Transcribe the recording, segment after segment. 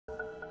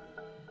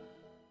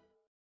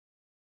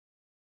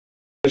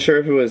not sure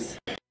if it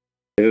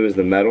was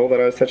the metal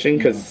that I was touching,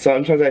 because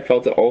sometimes I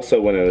felt it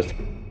also when I was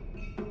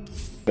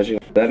touching.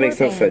 That makes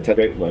sense if I touch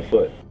right with my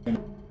foot.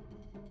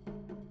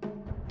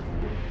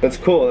 That's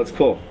cool, that's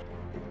cool.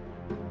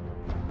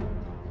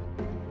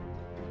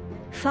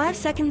 5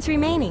 seconds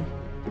remaining.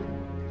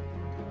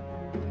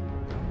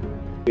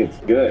 It's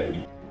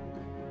good.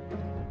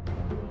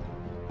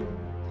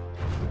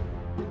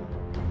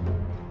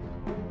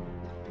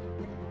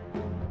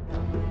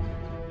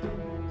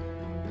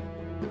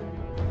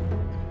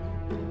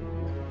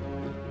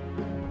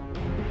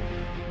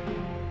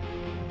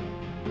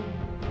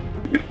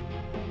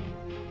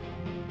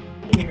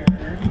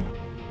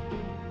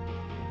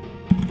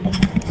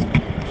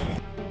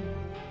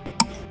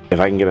 If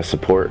I can get a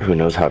support who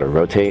knows how to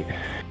rotate,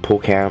 pull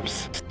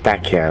camps,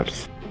 stack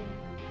camps,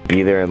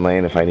 be there in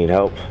lane if I need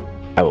help,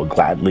 I will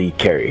gladly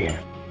carry.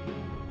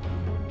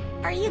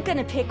 Are you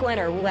gonna pick one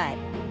or what?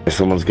 If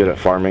someone's good at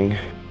farming,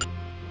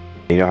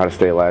 you know how to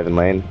stay alive in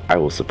lane, I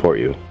will support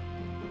you.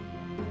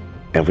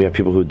 And if we have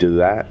people who do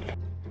that,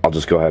 I'll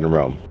just go ahead and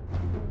roam.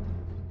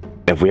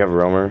 If we have a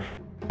roamer,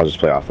 I'll just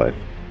play offlane.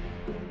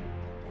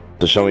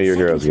 So show me your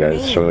heroes,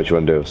 guys. Show me what you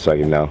want to do so I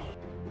can know.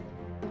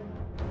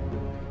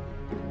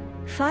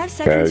 5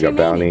 seconds okay, we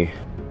got remaining.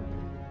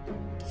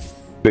 bounty.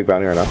 Big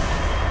bounty or not?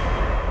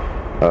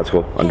 Oh, that's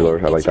cool.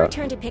 Underlord, I like that. It's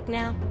your turn to pick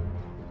now.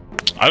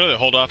 I'd rather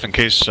hold off in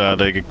case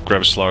they could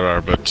grab a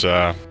Slardar, but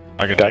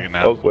I can take it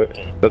now. Oh, wait.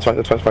 That's fine,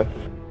 that's fine, that's fine.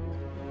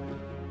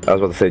 I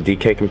was about to say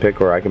DK can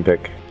pick or I can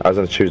pick. I was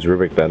going to choose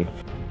Rubik then.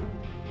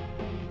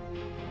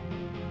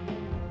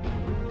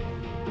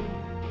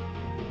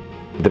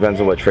 Depends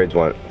on what trades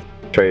want.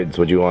 Trades,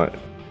 what do you want?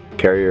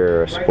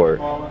 Carrier or support?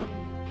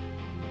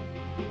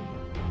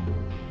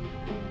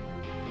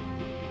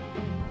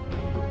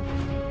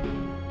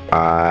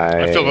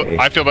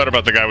 I feel better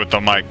about the guy with the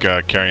mic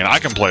carrying. I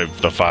can play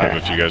the 5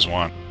 if you guys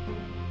want.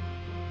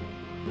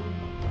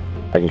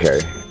 I can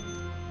carry.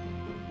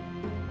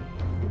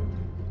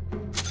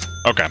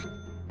 Okay,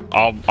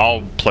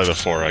 I'll play the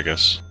 4, I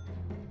guess.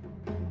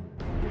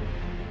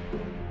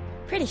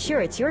 Pretty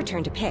sure it's your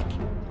turn to pick.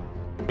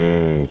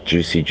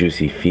 Juicy,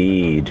 juicy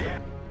feed.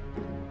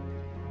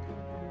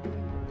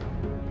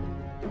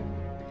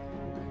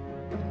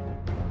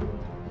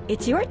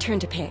 It's your turn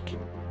to pick.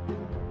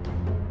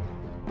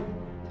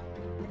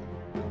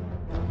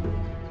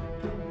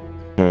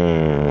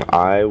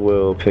 I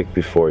will pick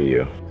before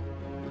you.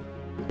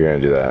 You're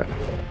gonna do that.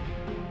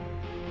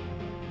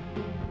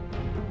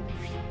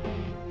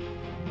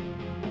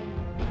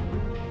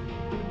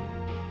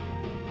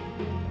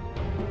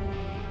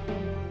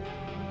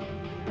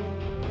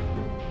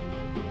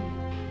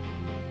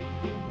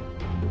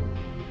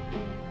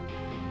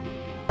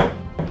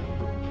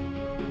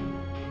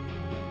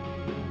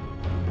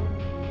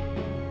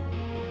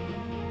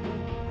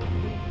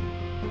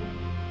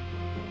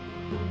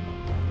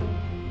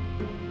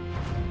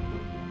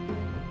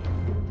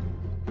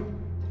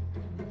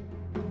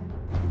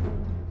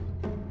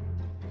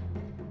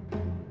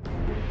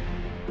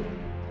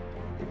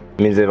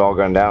 Means they've all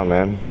gone down,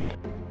 man.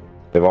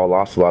 They've all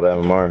lost a lot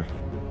of MMR.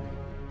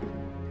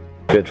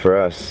 Good for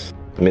us.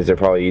 It means they're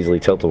probably easily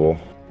tiltable.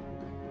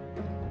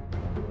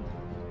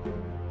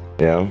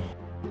 You know?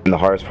 And the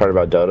hardest part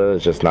about Dota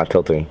is just not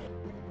tilting.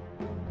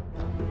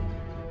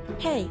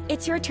 Hey,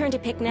 it's your turn to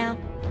pick now.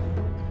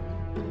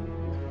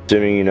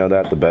 Assuming you know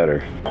that, the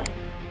better.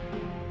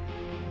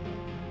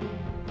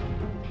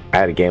 I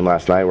had a game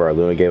last night where our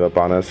Luna gave up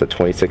on us at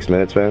 26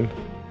 minutes, man.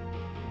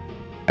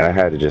 And I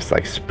had to just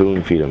like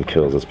spoon feed him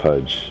kills as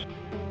Pudge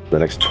the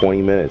next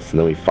 20 minutes, and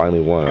then we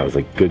finally won. I was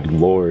like, good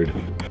lord,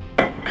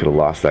 could have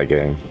lost that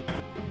game.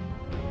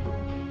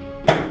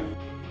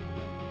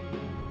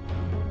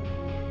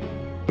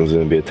 It was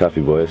gonna be a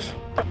toughie, boys.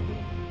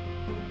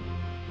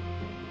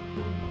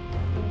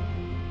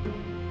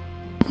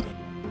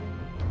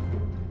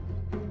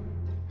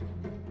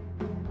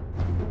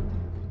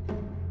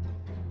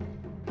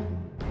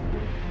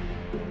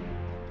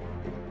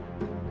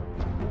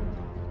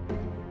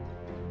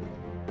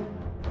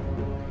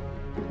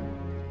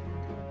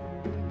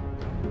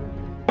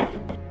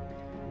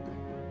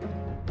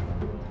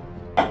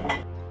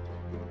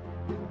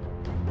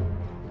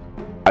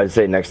 I'd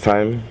say next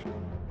time,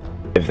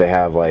 if they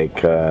have like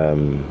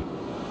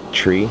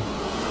tree,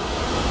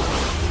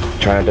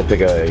 try not to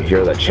pick a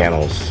hero that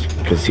channels,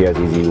 because he has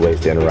easy ways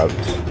to interrupt.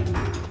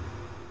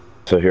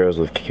 So heroes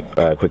with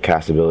quick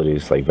cast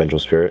abilities like Vengeful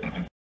Spirit.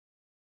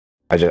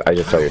 I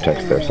just saw your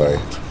text there, sorry.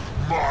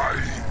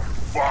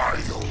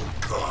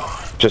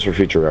 Just for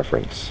future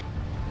reference.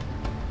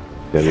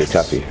 Gonna be a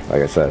toughie,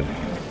 like I said.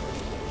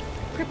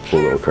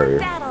 Cool little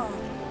courier.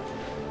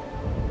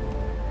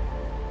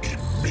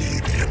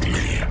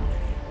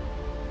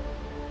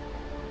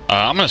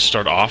 I'm gonna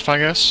start off, I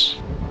guess.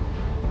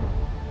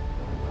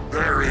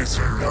 There is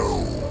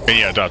no.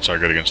 Yeah, dots are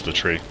good against the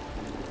tree.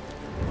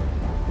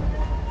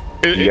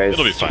 You guys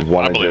it'll be fine.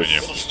 want to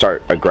just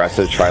start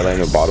aggressive tri-lane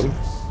with bottom?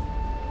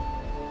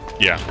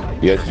 Yeah.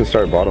 You guys can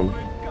start bottom,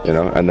 you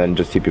know, and then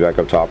just TP back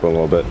up top a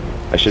little bit.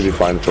 I should be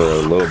fine for a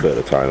little bit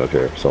of time up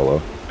here,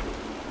 solo.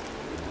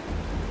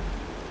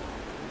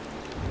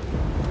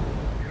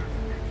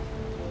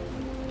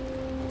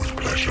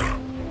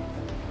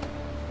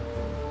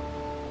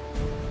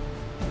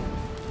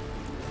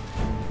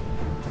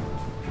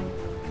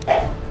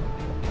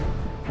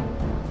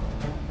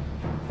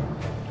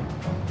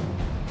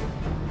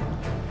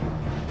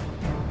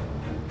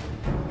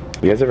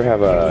 You guys ever have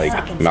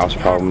like mouse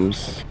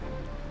problems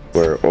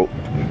where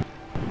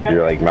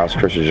your like mouse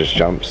cursor just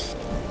jumps?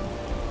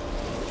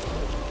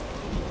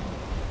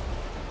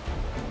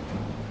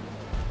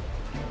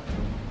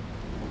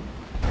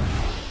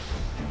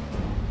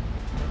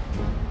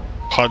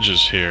 Pudge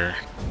is here.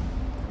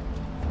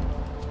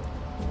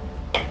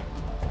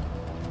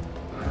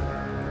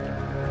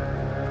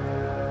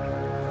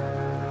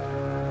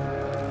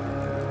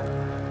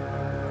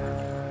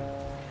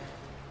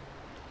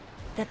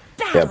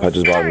 Yeah, Pudge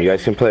is bottom. You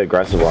guys can play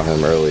aggressive on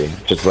him early.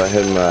 Just let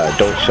him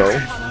don't show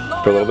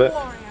for a little bit.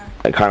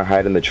 Like kind of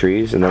hide in the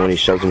trees, and then when he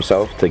shows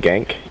himself to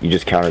gank, you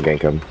just counter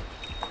gank him.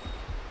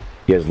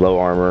 He has low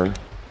armor.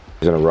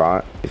 He's gonna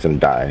rot. He's gonna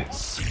die.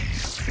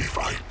 If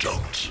I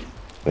don't.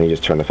 And you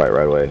just turn the fight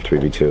right away.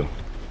 3v2.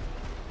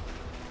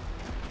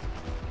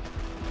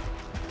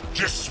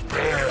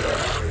 Despair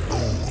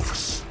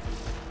moves.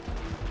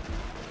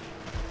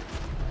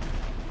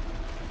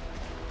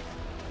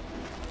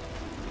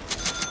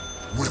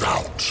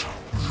 Without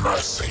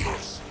mercy.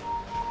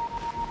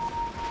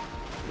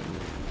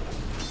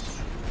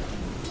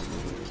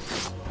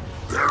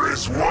 There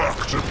is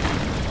work to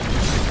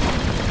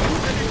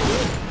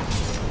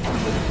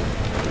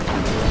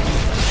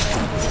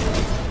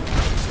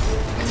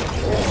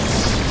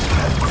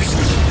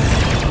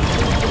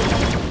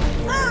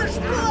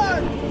First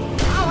blood!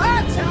 Oh,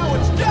 that's how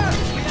it's done!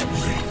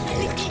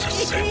 They want to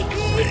send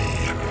me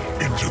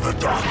into the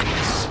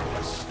darkness.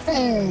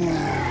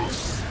 Fools!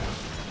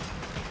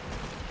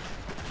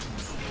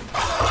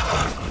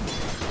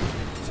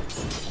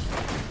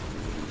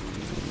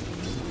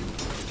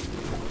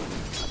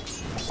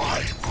 I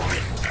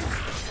bring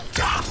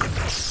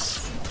darkness.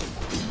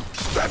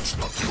 That's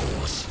not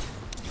yours.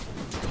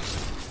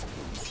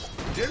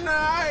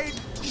 Denied!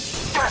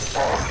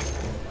 Suffer!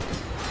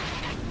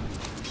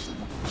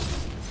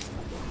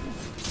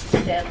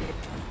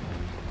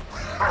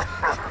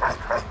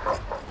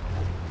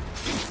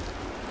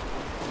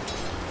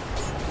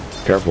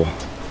 Careful.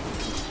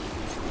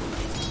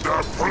 The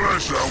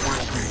pleasure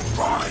will be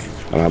mine.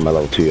 I don't have my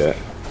level 2 yet.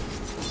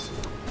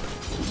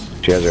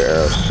 She has her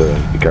arrows, so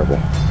be careful. I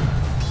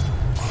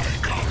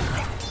come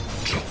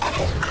to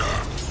conquer.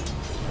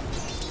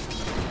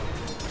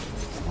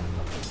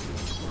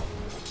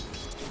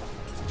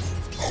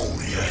 Oh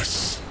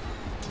yes.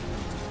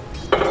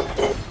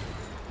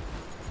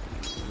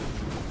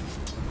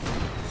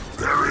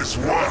 There is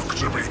work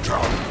to be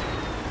done.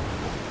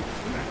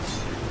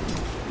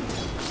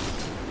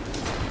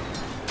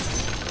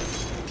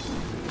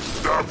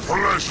 The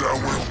pleasure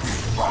will be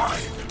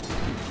mine.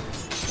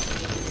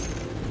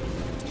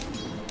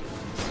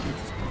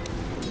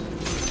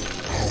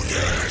 Oh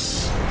yes.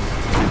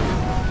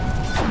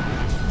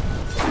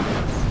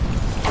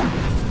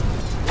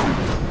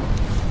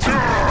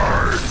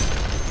 Die!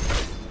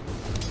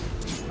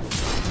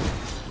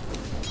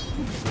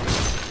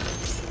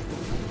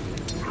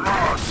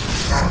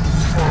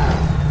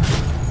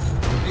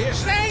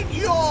 This ain't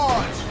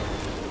yours!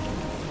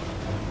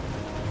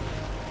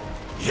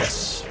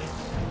 Yes.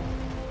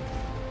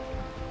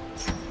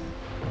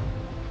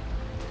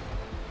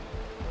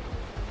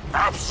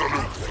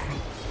 Absolutely.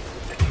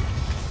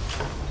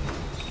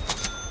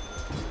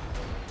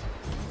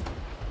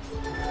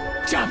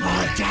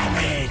 Double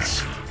damage.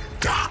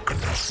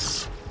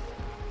 Darkness.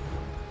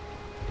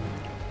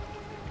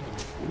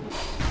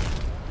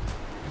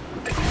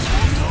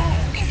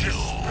 Despair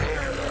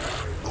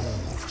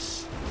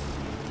moves.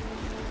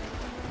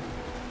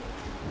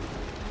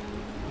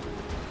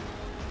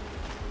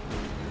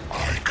 I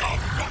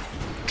come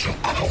to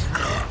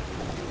conquer.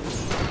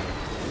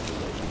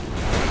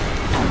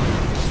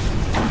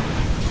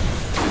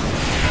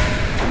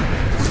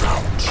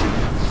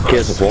 He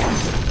has a full.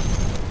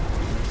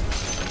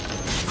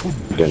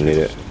 Didn't need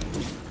it.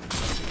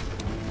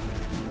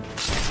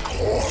 Of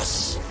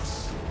course.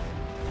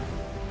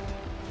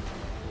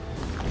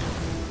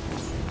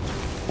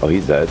 Oh,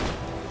 he's dead.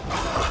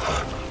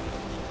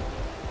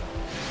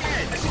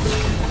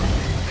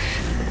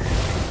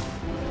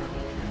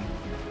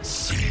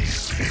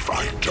 Seize if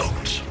I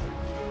don't.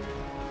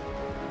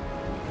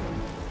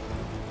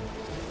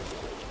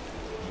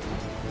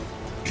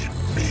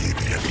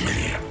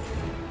 Immediately.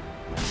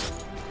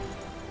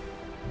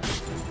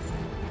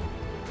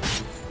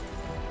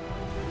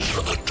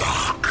 To the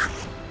dark.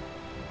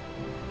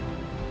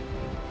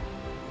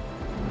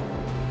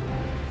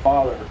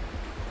 Father.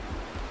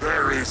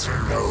 There is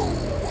no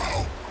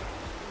hope.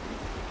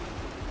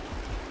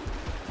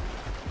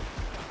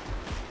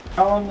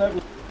 How long that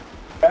was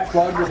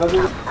backlogged with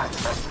other...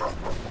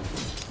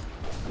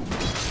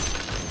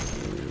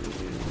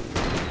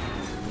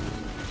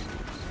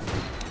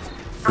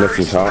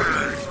 Missing top.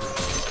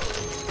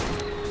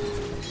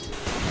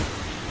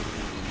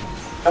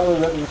 How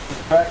that was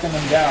tracking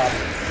them down.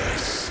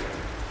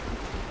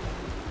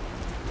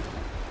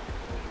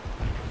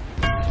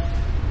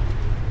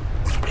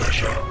 With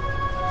pleasure.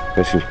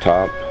 Missing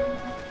top.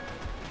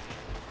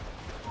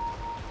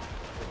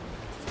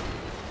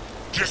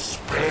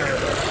 Despair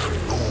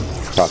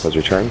moves. Top has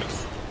returned.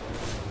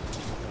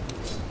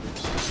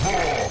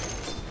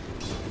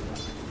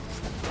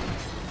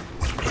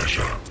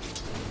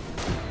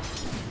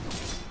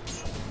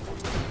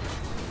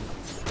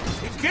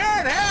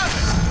 can't have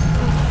it!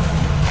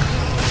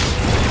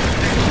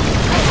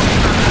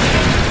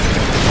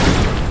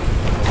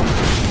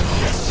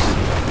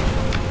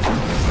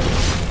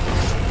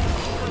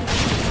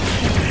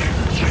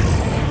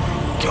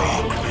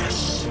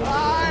 Darkness.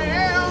 I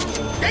am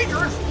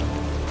dangerous!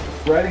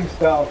 Writing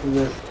style for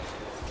this.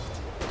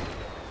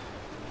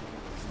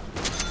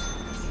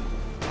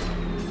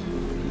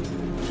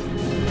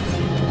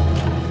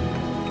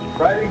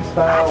 Writing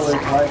style is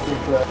like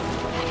it's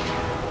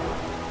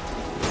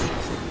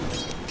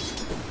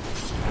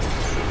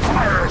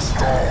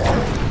Firestorm.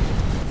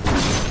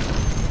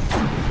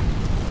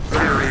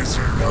 There is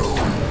no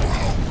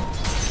hope.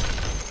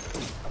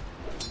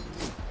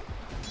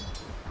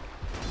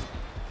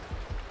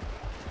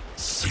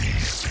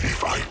 Seize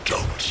if I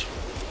don't.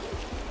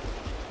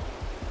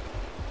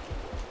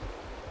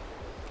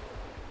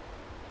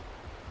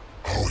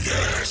 Oh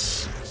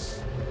yes.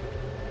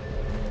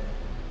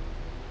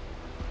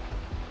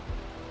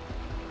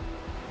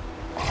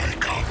 I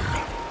come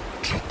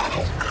to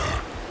conquer.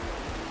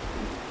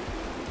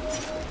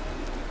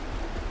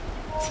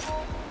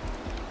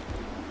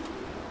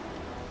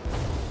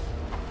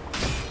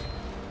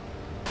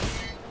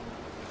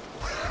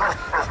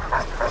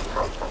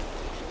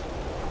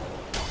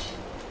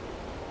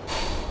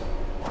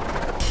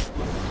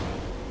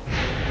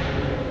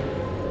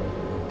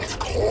 Of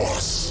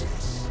course.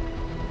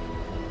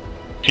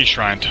 He's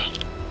shrined.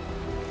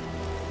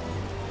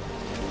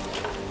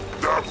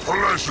 The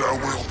pleasure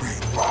will be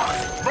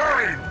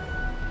mine.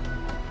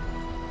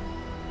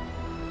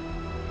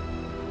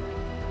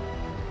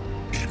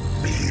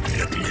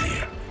 Immediately.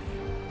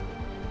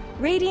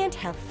 Radiant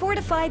have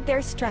fortified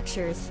their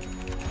structures.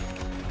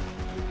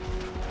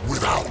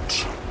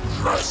 Without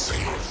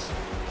mercy.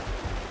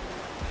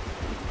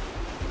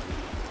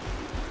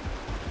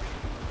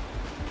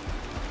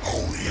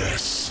 Oh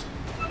yes.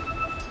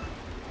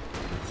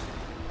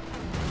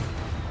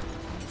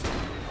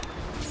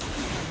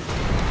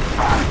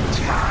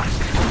 Attack.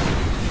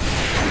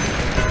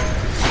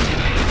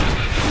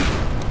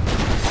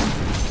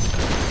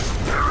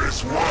 There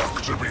is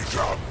work to be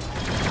done.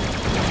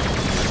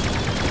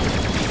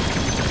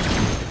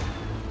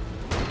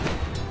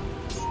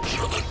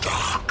 To the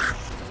dark.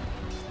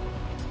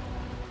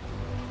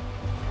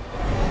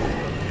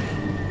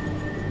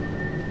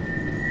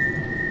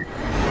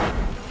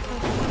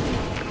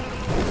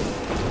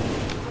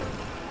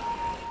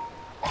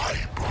 I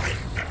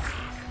bring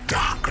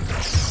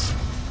darkness.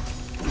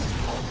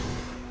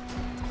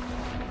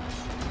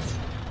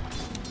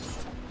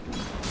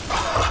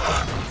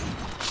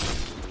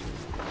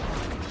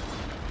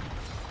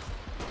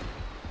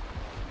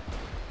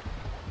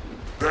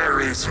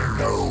 There is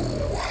no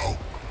hope.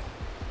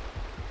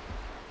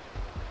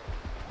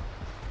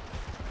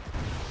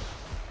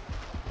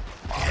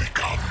 I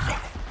come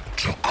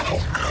to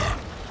conquer.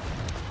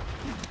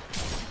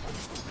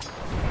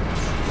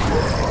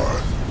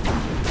 Burn.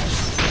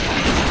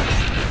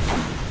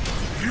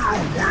 You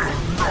will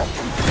not.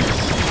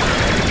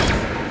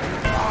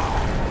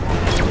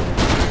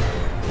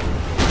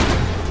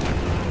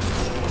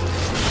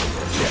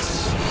 Yes.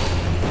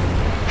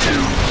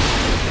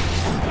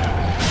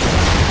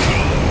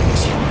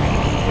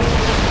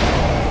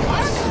 I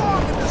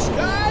belong in the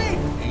sky,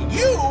 and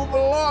you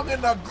belong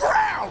in the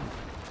ground!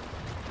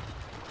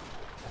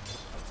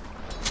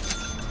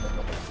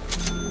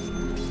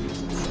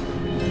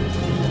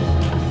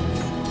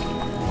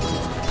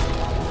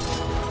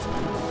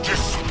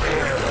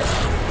 Despair.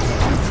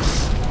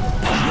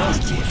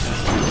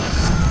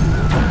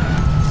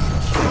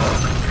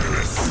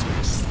 Darkness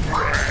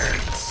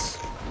spreads.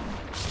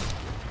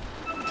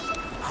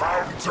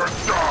 Come to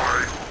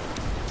die.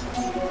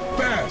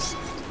 Fast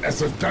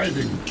as a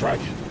diving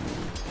dragon.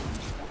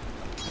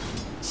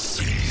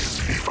 Seize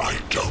if I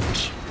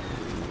don't.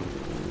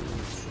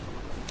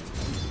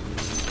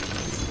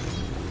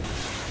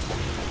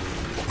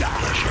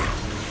 Pleasure.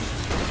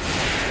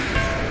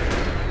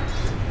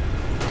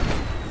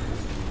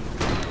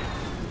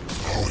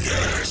 Oh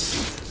yes.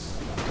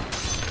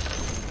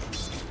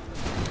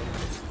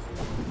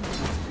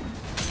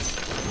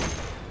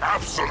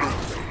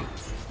 Absolutely.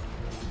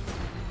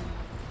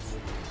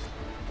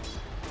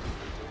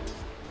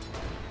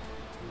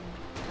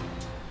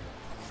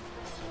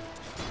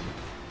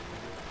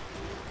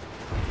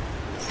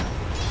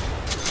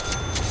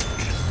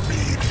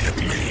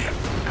 Immediately.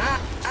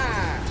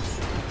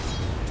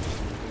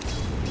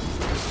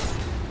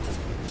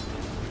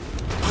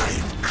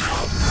 I've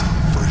come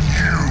for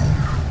you.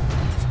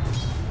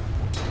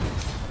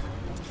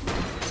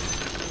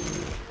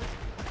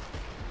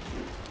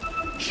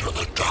 To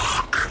the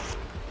dark.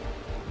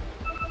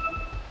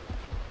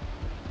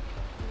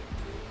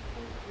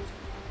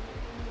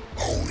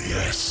 Oh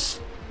yes.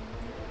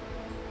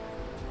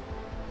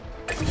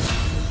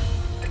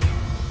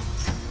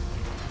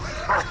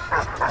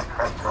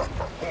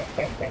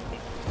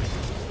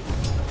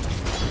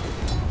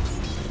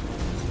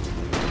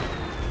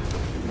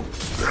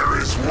 There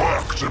is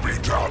work to be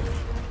done.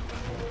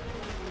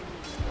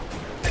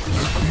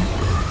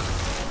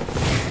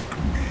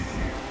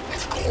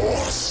 Of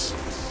course.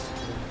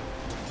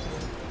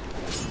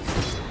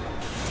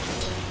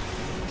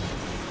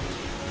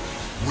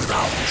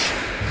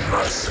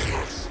 mercy.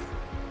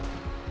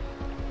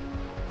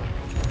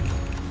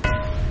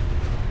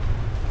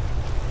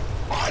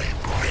 I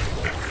bring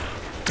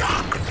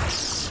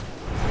darkness.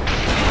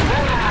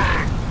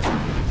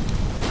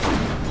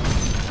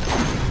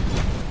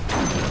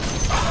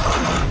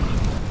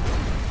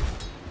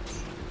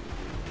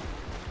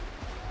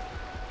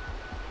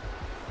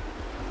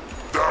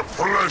 The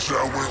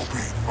pleasure will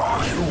be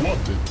mine. You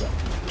wanted that.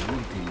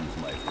 Greetings,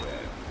 my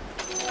friend.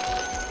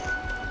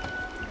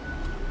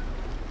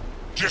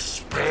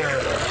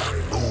 Despair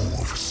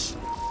moves.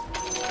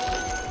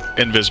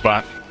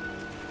 Invisbot.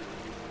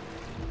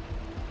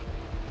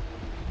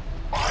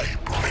 I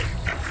bring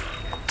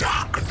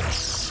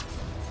darkness.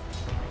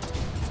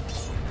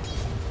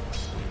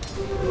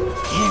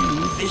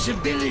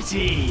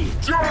 Invisibility!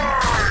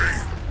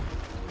 Die!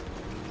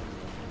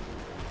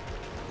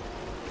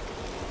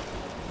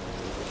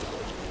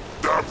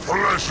 The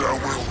pleasure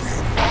will be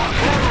mine.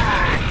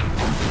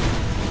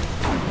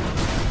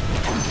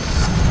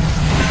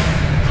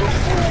 The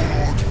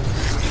Lord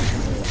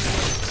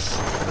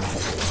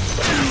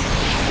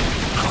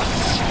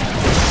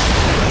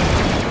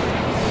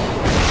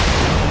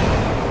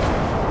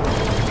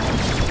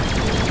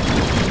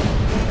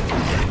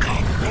I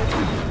come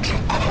to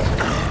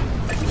conquer.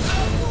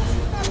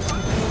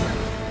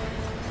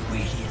 Where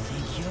do you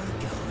think you're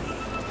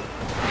going?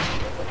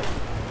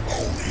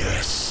 Oh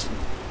yes.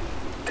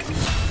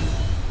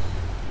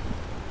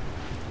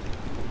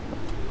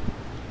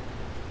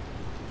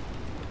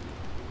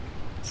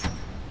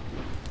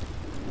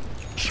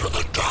 To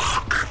the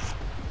dark.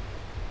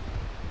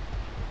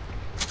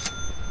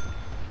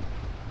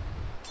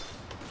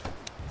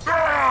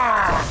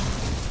 Ah!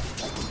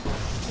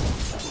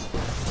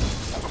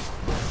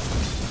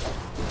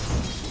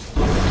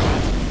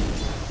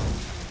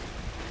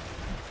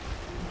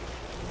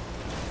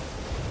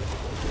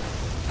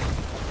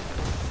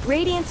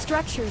 Radiant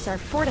structures are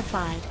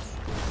fortified.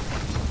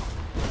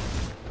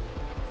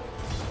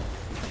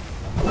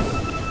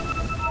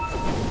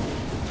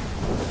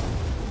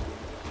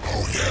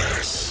 Oh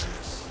yes.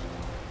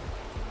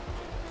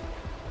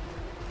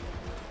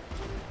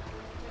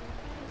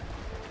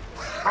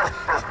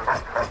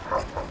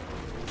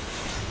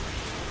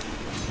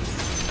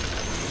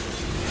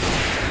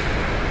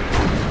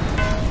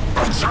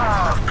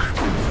 Attack!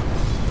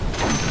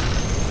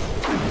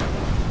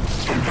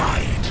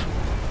 Denied.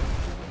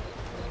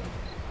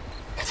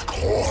 Of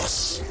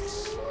course.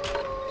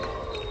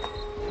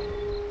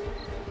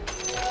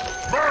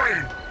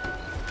 Mine!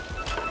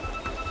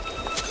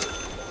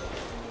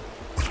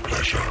 With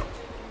pleasure.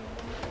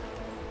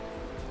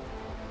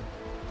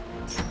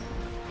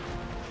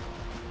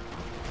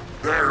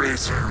 There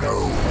is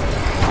no...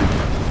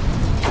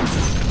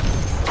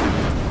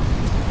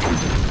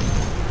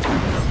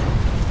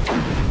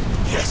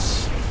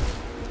 Yes.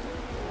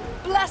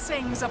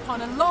 Blessings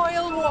upon a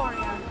loyal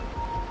warrior.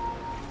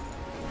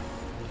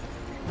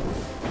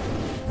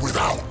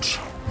 Without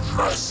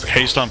mercy.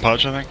 Haste on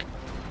Pudge, I think.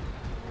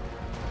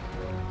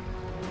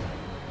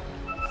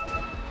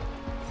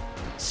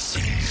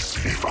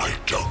 Seize if I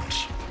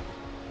don't.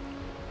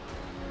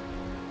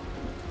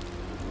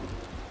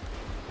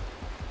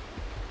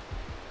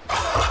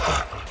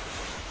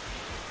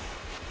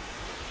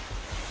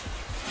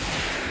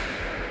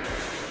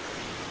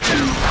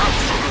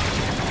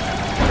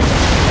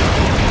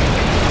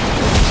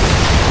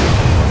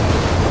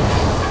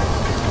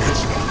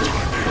 It's not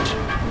time yet.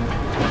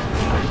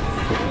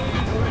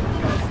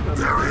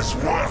 There is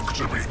work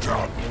to be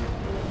done.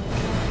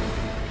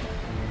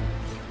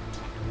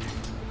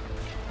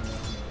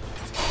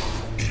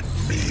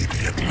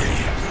 Immediately.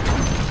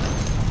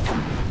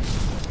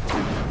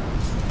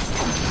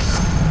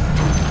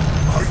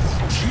 I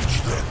will teach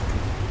them.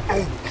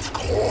 Oh, of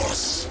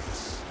course.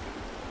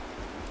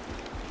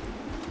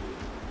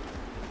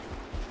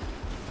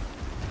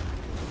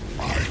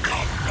 I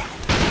come to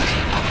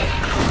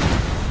conquer.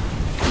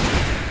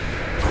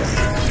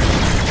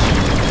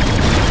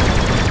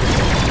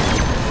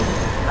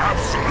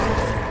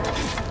 Absolutely.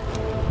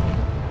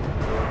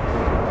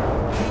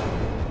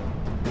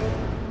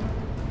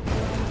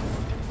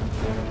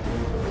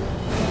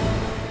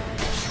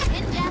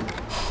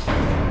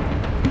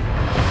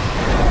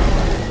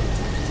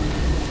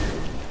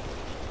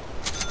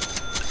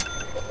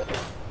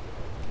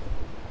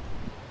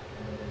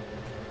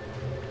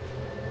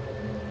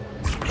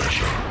 With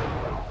pleasure.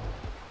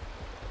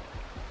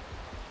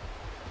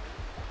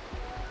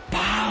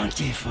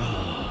 Bountiful.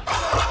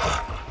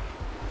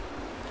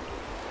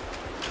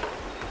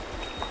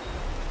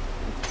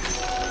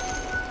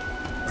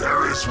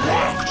 There is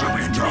work to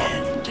be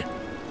done.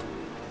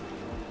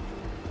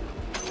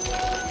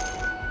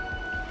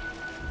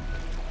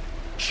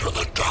 To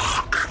the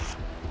dark.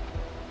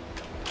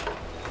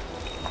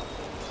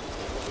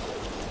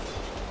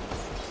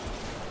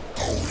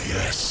 Oh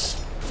yes.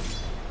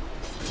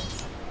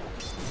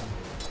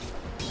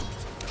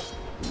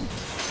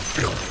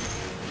 Filth.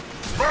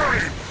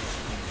 Mine!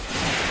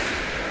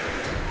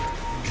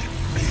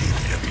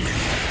 Immediately.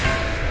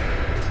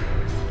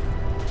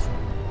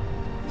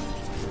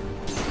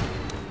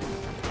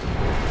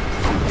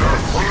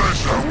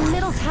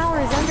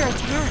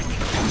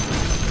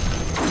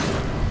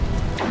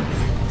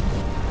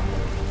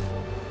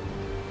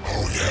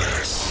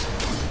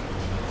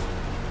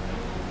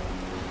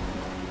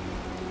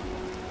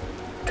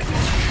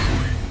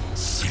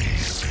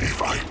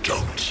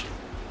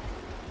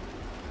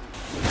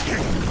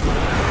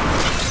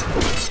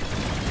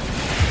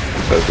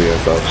 to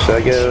myself, should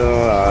I get him?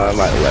 I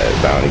might let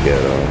it down and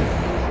get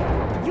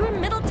him. Your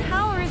middle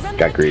tower is under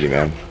Got greedy,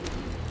 man.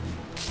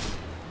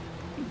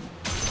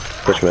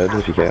 Push mid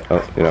if you can.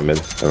 Oh, you're not mid.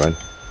 Never mind.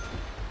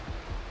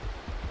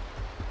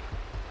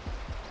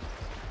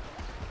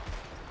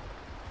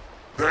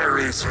 There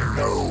is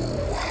no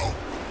hope.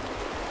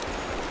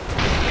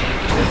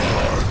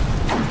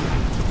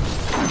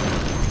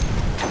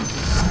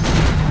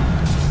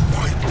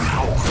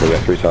 We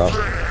got 3 top.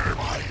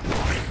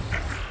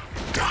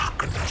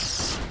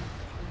 Darkness.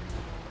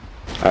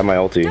 I have my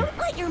ulti, Don't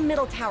let your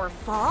middle tower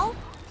fall.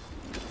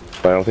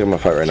 but I don't think I'm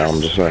gonna fight right now. I'm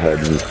just gonna head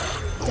and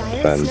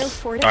Dire's no defend.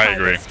 fortified I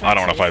agree. I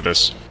don't want to fight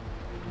this.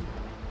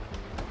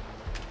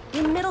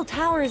 Your middle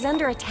tower is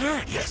under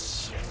attack.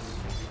 Yes.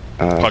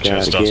 Punch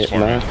his Gotta dust get for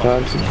my me.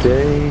 fun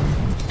today.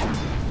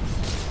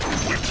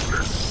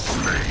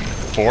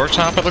 4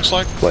 top, it looks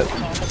like.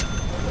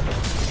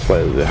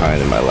 Slightly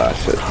behind in my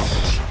last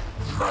hits.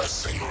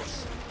 Mercy.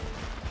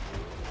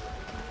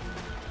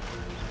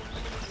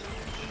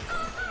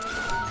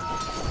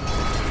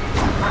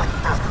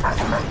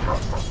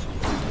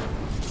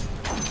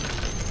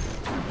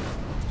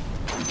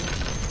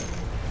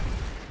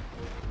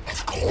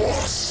 Of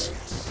course.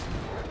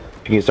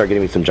 You can start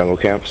getting me some jungle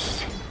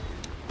camps.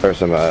 Or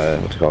some,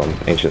 what's it called?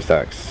 Ancient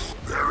stacks.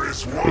 There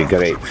is We one got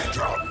to 8. be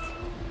done.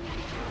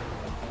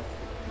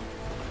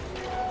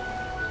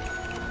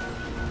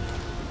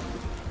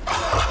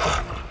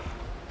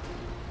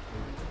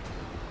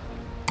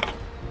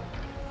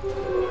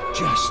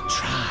 Just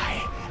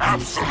try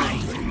and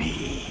find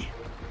me.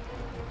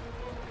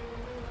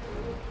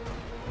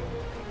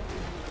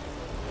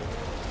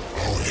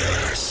 Oh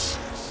yes.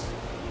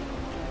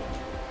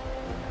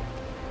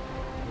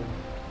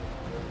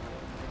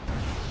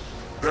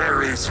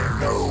 There is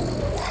no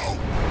hope.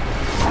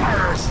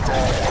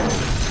 Firestorm.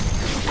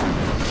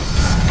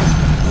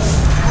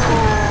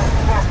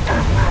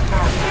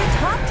 Your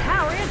top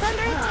tower is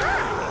under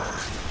attack.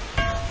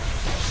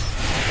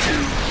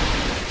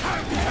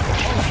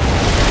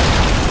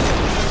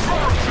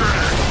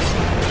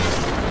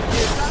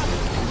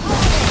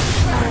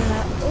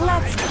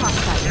 Let's talk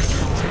about your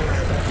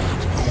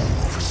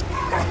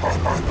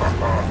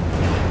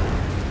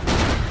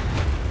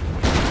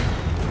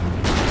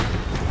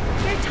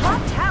Your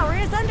top tower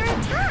is under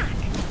attack.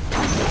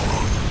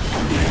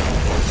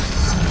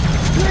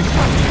 Your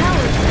top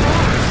tower is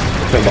gone.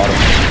 Turn bottom.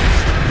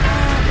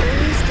 At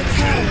least it's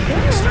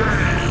not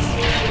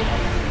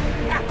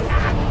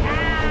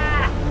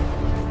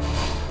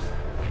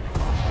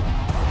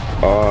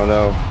Oh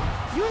no.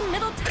 good. Your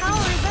middle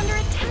tower is under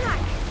attack.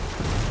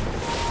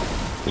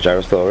 Is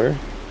Gyro still over?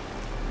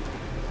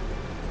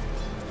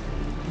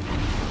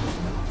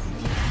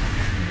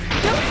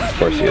 Of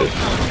course he is.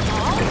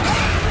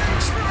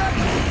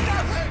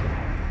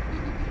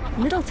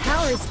 Middle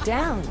tower is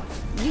down.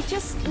 You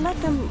just let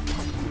them.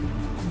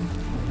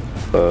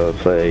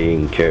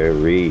 Playing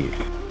carry.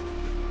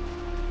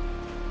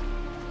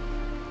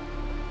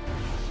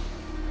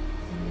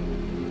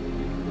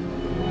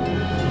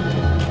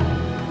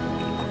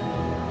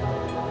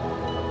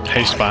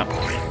 Hey, spot.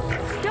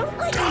 Don't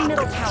let your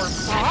middle tower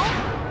fall.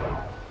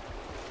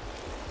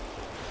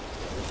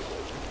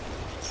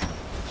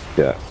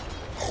 Yeah.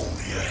 Oh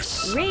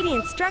yes.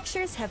 Radiant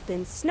structures have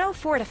been snow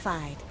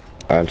fortified.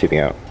 I'm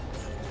TPing out.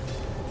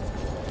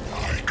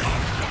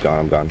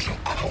 I'm gone.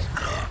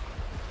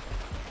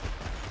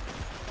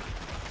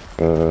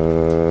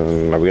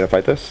 Are we gonna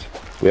fight this?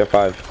 We have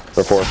 5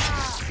 or 4.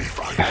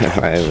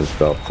 I am in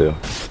stealth too.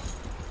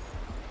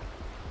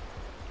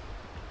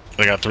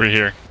 They got 3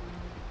 here.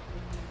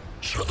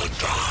 To the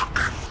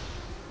dark.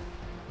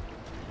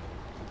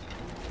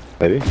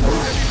 Maybe?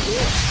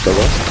 Still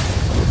go?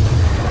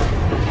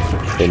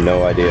 Had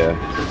no idea.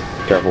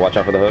 Careful, watch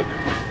out for the hook.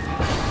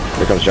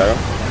 Here comes Gyro.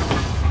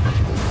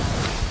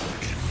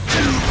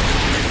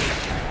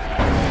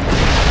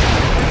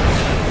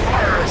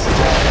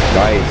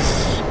 Nice.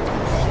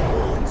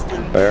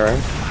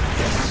 Alright.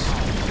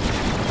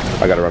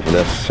 I gotta run from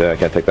this. Yeah, I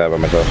can't take that by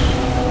myself.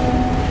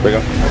 Here we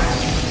go.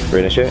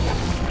 Reinitiate.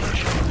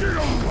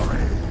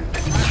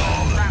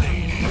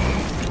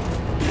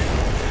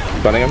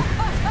 Stunning him.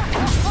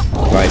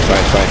 Nice,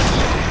 nice, nice.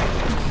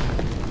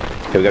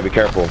 Okay, we gotta be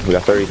careful. We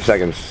got 30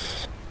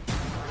 seconds.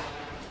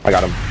 I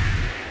got him.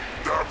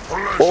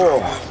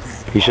 Oh!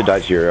 He should die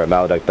to your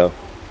Maledict though.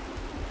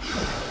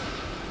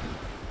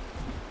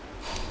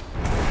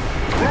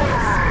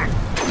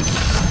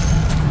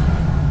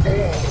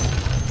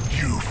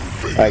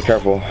 Alright,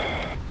 careful.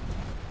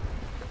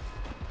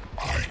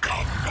 I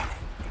come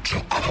to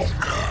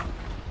conquer.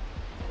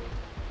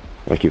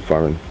 I keep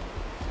farming.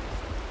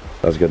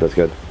 That's good, that's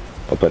good.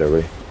 I'll put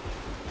everybody.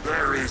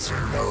 There is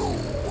no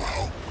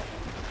hope.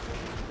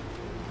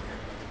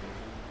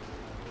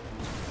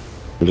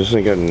 I'm just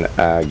gonna get an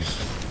Ags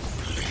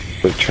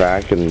with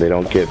track and they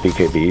don't get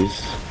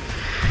BKBs.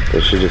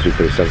 It should just be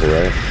pretty simple,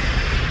 right?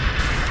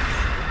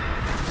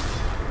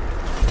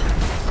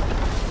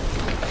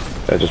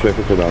 Yeah, just wait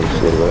for cooldowns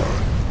a little bit.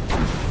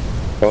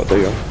 Oh, there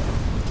you go.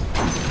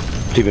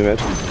 TP mid.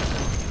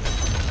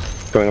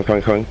 Coming, I'm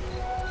coming, coming.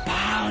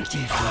 3,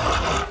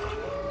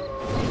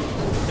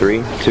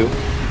 2.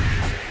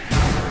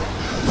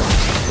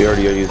 He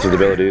already used his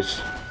abilities.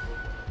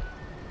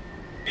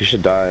 He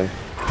should die.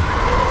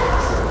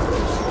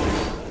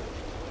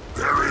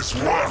 There is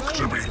work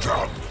to be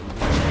done.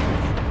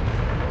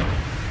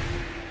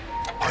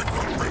 I'm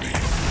not ready.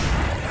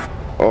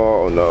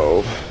 Oh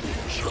no.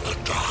 To the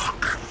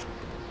dark.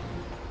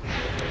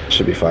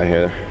 Should be fine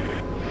here.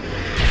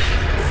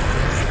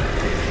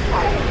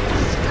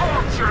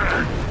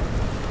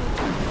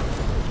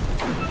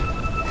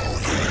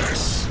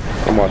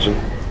 I'm watching.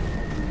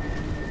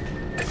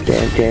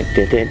 Dun, dun,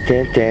 dun, dun,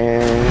 dun,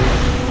 dun.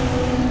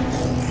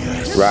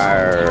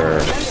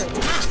 Rawr.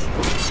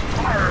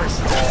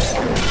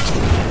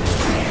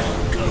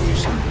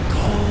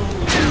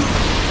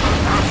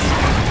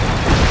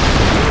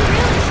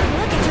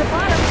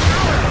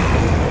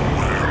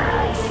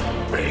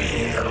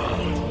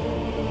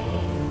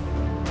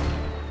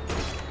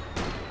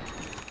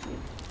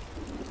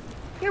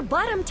 Your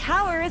bottom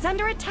tower is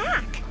under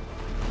attack.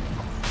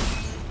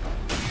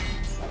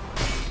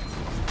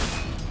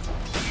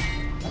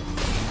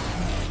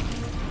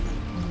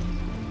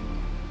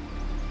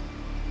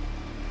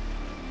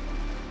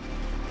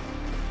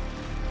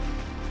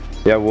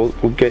 Yeah, we'll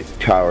get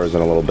towers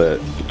in a little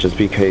bit. Just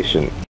be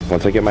patient.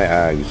 Once I get my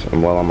ags,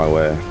 I'm well on my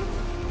way.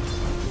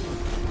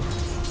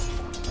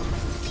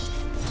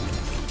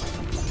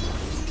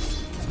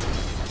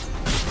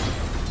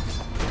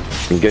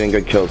 I'm getting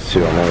good kills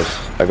too.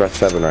 I got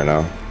 7 right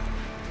now.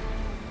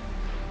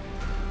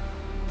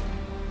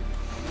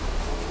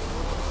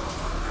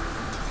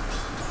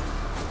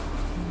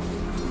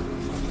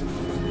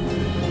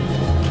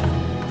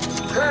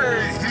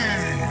 Pay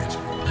heed!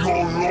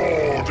 Your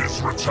lord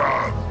is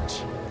returned.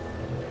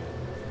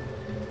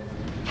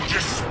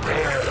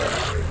 Despair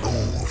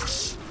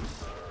moves.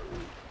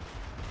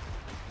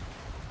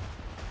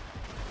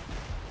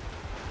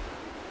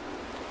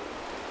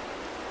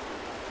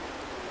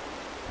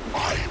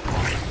 I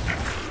bring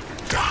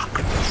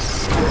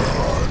darkness.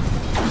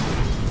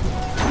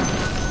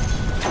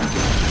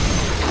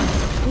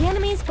 The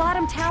enemy's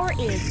bottom tower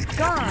is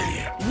gone.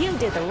 You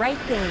did the right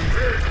thing.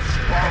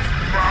 Of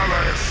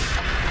malice.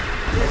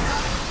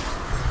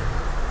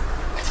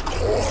 Of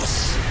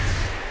course.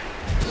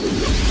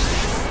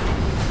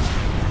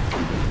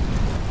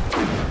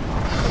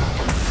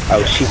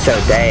 Oh, she's so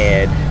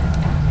dead.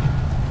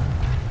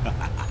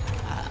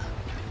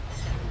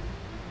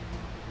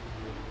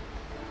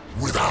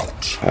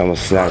 Without. I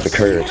almost snagged the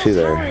courier too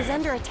Your tower there. is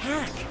under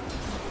attack.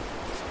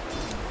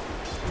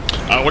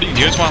 What do you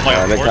guys want?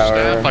 Like mid more tower.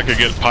 staff? I could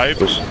get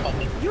pipes.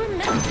 Your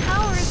middle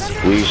tower is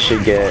under We attack.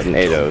 should get an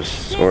Eidos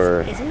This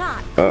or is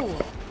not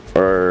cool.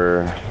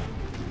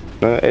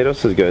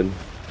 Eidos is good.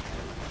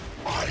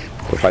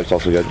 The pipe's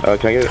also good. Can I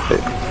get it?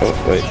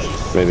 Oh wait,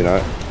 maybe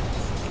not.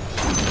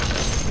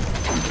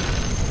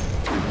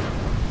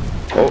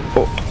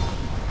 Oh.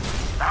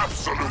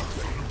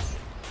 Absolutely.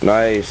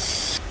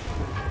 Nice.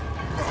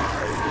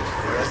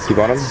 Keep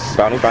on him.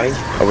 Bounty.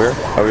 Over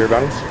here,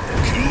 bounty.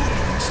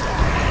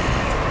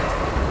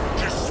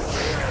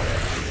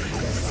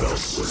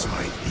 This is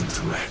my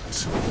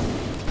intellect.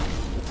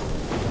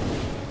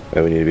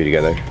 Yeah, we need to be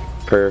together.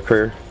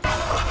 Courier.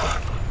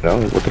 No,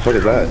 what the fuck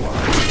is that?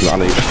 Not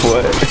even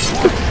what? That's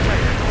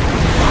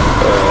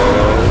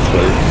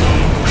funny.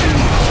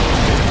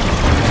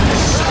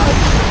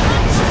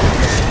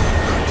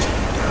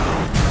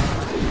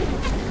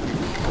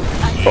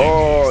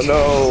 Oh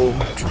no!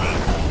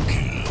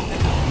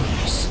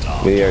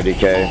 We need our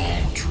DK.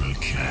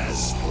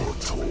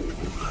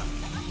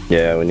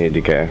 Yeah, we need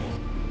DK.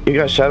 You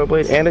got Shadow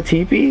Blade and a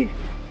TP?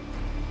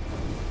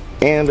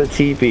 And a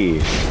TP.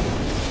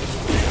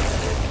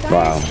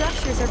 Wow. Dire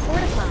structures are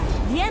fortified.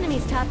 The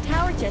enemy's top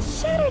tower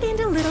just shattered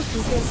into little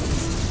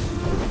pieces.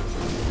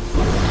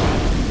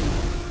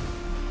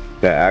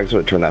 Yeah, Ags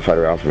would turn that fight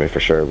around for me for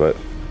sure, but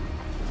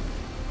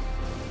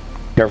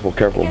careful.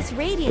 Guess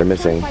Radiant They're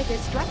missing. fortified their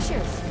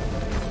structures.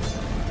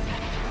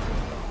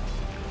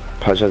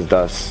 Pudge has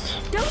dust.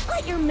 Don't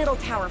let your middle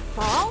tower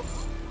fall.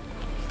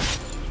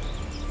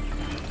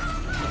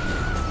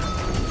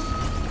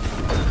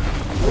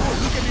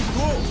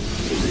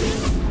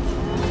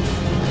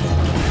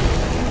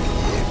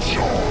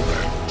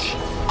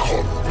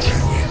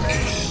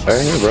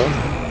 Hey, bro.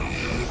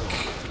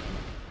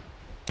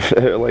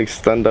 They're like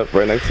stunned up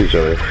right next to each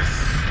other.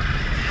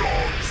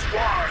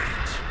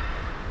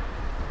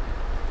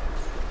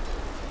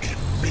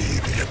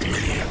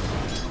 Immediately.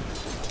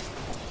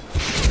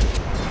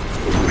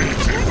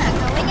 We're not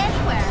going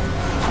anywhere.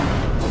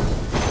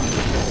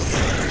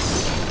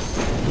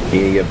 You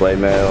need to get blade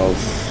mails.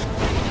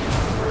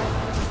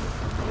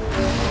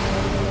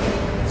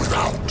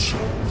 Without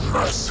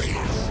mercy.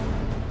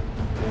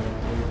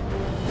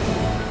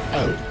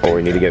 Oh,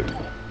 we need to get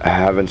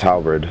Heaven's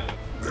Halberd.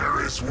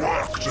 There is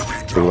work to be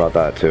Think done. about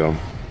that too.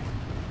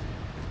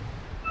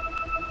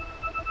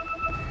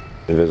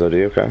 Invis OD,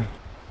 okay.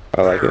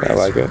 I like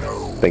it.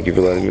 Thank you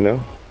for letting me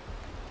know.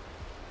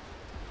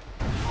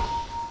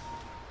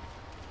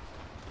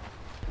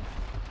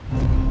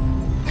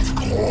 Of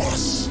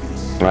course.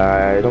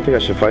 I don't think I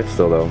should fight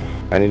still though.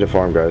 I need to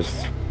farm,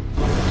 guys.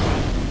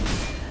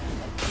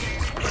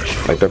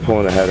 Like they're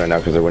pulling ahead right now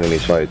because they're winning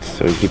these fights,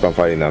 so we keep on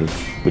fighting them.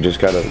 We just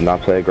gotta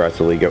not play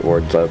aggressively, get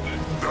wards up.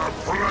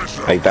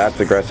 Like that's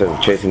aggressive,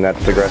 chasing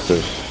that's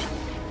aggressive.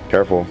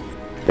 Careful.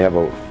 They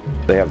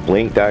have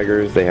blink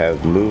daggers, they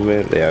have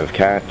movement, they have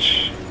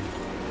catch.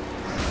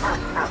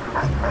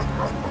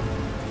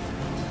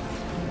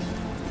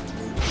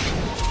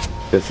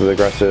 This is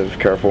aggressive,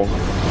 careful.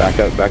 Back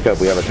up,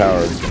 we have a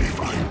tower.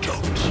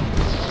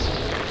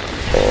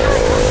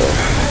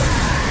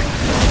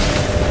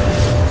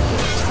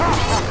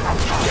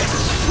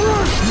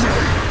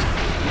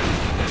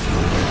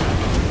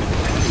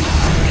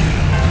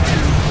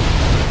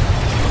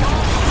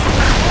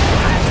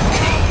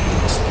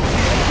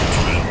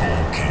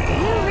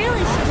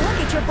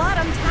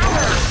 Bottom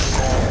tower.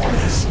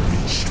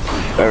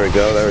 There we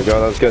go,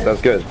 that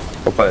was good.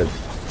 Well played.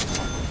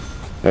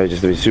 Alright,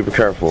 just to be super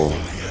careful.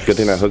 Good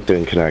thing that hook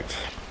didn't connect.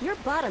 Your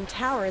bottom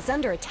tower is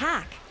under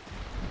attack.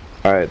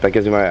 Alright, that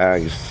gives me my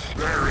Ags.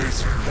 There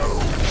is no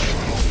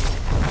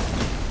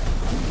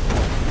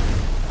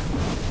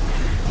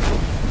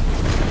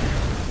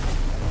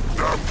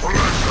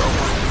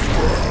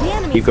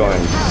Keep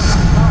going.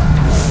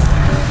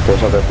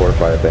 Force out their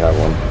fortify if they have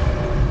one.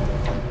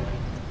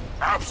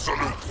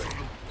 absolutely.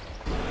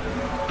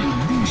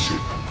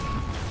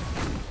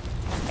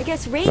 I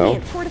guess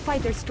Radiant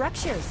fortified their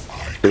structures.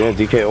 They're gonna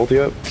DK ulti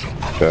up?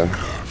 Okay.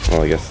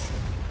 Well, I guess.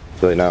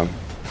 Too late now.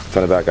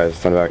 Send it back, guys.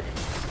 Send it back.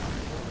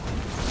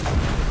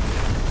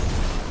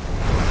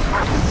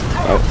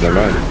 Oh, never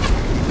mind.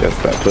 Guess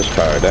that push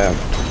power. Damn.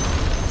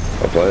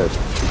 I'll play it.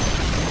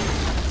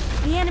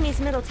 The enemy's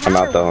middle tower. I'm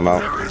out though. I'm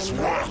out.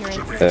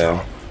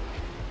 Yeah.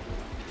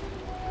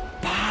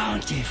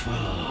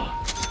 Bountiful.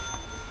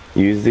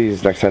 Use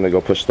these next time to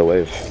go push the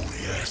wave.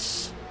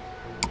 Yes.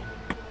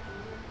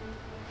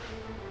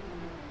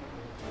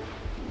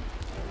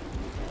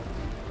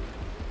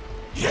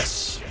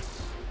 Yes.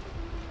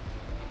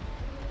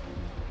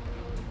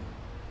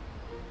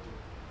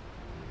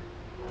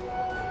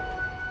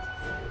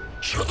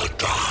 To the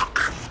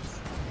dark.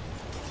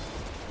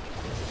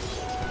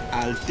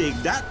 I'll take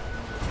that.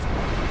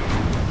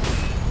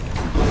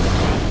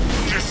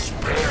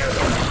 Despair.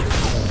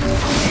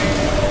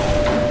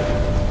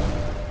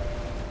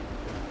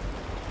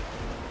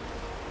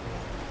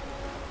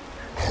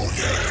 Oh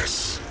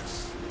yes.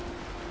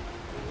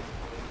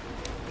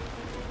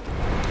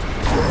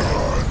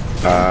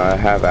 I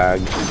have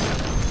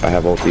Ags. I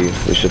have ulti.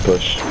 We should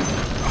push.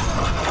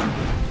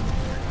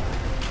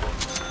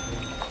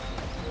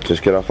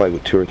 Just get off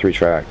like 2 or 3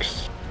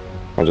 tracks.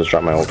 I'll just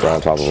drop my ult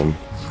on top of them.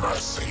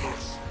 Mercy.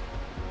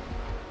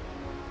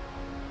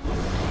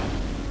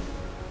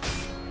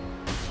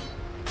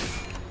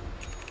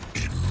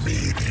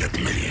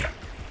 Immediately.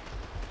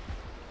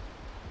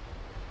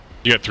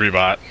 You got 3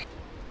 bot.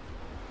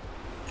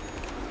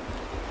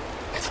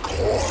 Of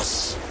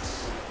course.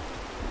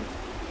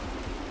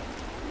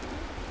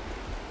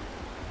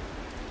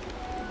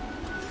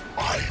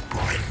 I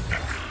bring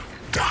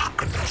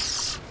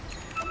darkness.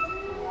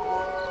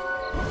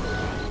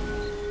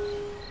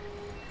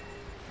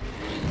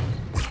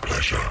 With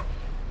pleasure.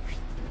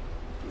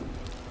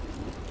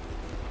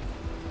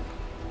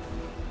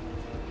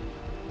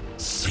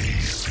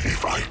 Seize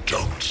if I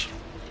don't.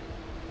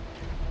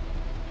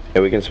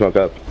 Yeah, we can smoke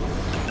up.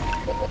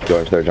 Go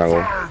into their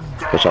jungle.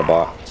 Push our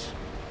bot.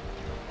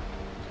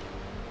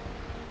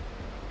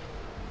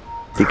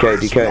 DK,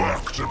 DK.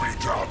 Work to be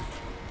done.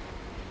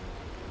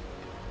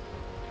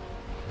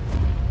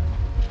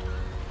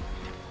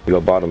 We go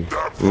bottom.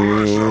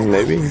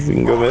 Maybe we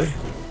can go mid.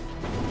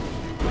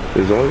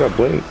 He's only got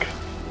blink.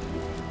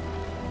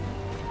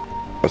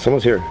 Oh,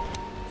 someone's here.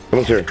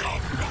 Someone's here.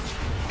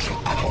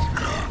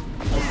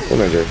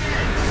 Someone's here.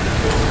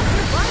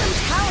 Your bottom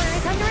tower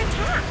is under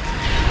attack.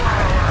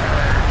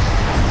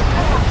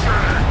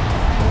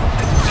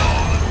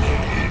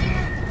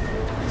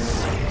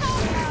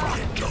 If I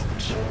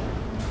don't.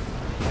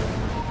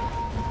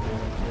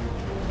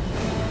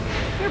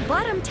 Your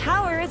bottom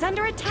tower is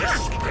under attack.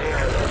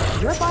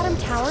 Your bottom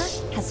tower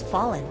has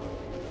fallen.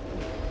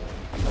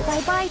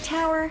 Bye-bye,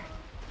 tower.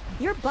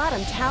 Your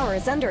bottom tower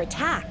is under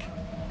attack.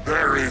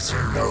 There is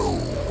no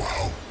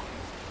hope.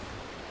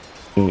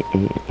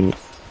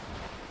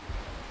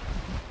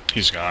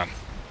 He's gone.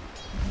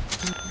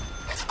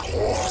 Of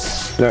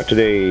course. Not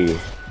today.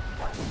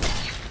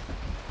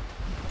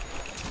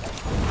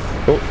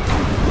 Oh.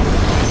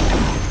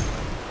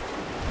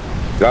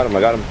 Got him, I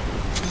got him.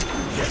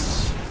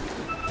 Yes.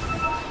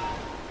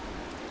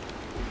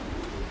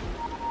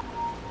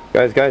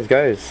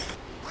 Guys.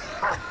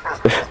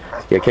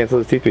 Yeah, cancel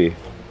this TP.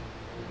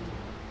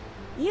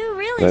 You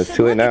really It's should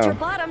too late look at now. your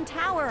bottom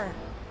tower.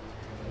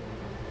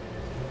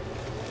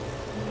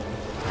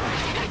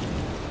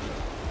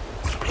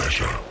 With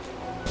pleasure.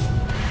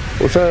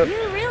 What's up?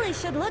 You really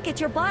should look at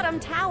your bottom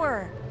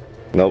tower.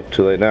 Nope,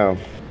 too late now.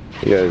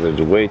 You guys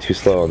are way too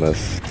slow on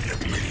this.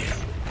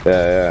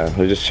 Yeah.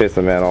 We just chased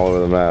the man all over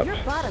the map. Your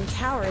bottom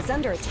tower is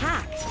under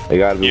attack. You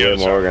gotta be way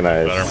more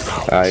organized.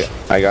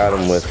 I got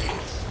him with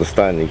the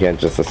stun. You can't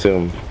just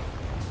assume.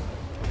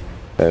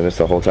 I missed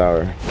the whole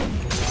tower.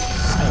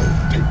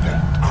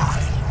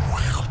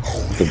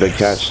 It's a big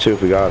catch too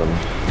if we got him.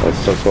 That's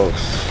so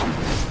close.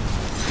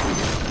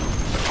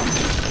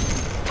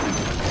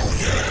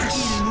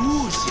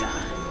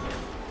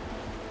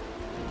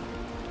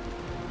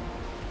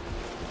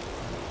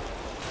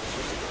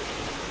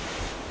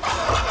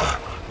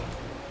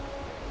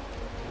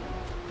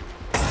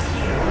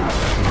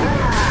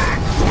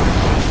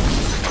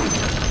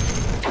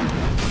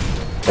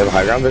 They have a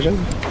high ground vision?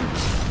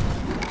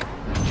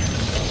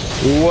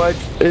 What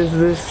is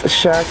this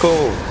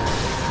shackle?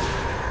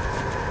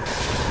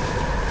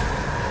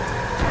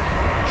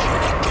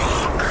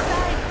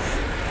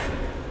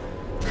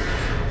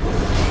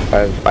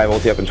 I have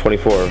ulti up in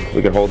 24.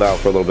 We can hold out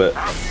for a little bit.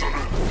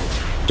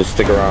 Just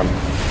stick around.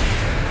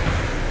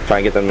 Try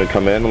and get them to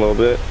come in a little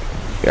bit.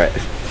 Yeah,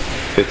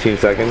 15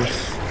 seconds.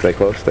 Stay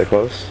close, stay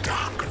close.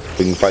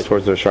 We can fight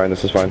towards their shrine,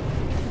 this is fine.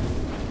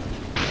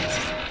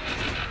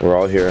 We're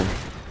all here.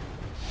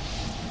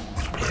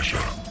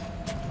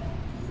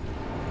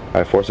 I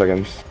have 4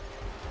 seconds.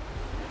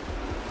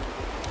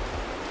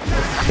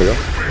 Here we go.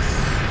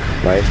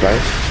 Nice.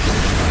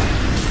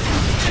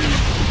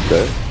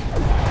 Good.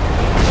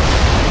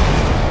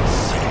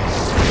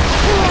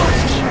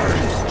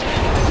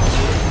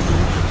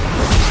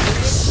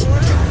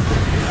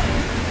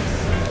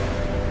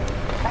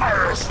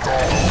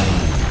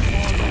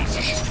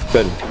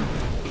 Good.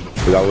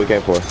 We got what we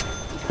came for.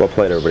 Well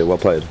played, everybody. Well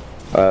played.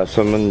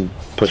 Someone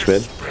push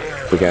mid.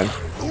 If we can.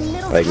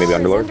 Like maybe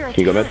Underlord.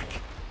 Can you go mid?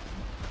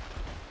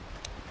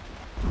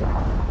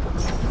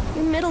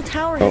 Your middle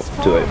tower Oh, has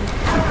fallen. too late.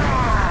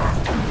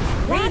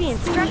 Radiant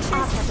structures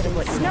have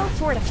been snow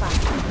fortified.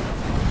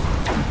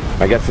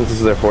 I guess since this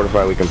is their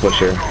fortify, we can push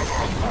here.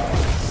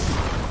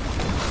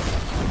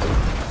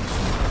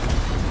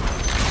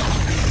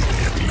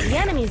 The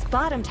enemy's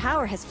bottom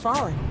tower has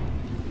fallen.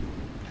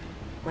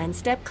 One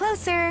step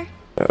closer.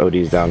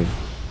 OD's down.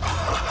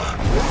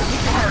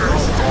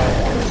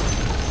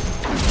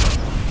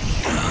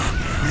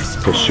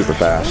 Push super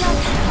fast.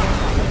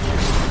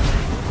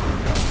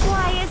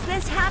 Why is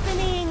this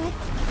happening?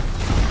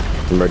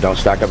 Remember, don't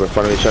stack up in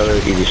front of each other.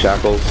 Easy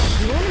shackles. The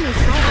enemy's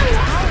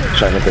bottom tower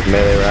Try and hit this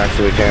melee racks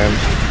if we can. is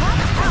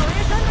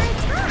under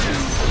attack.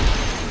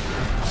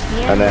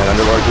 And then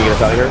Underlord, can you get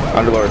us out of here?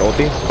 Underlord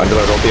ulti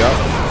out.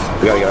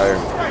 We gotta get out of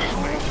here.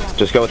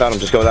 Just go without him,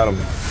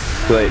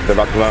 Too late, they're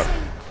about to come out.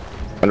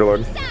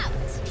 Underlord.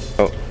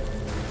 Oh.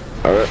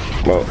 Alright,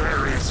 well,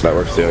 that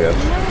works too, I guess.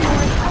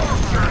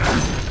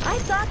 I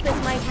thought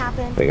this might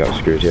happen. I think I'm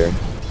screwed here.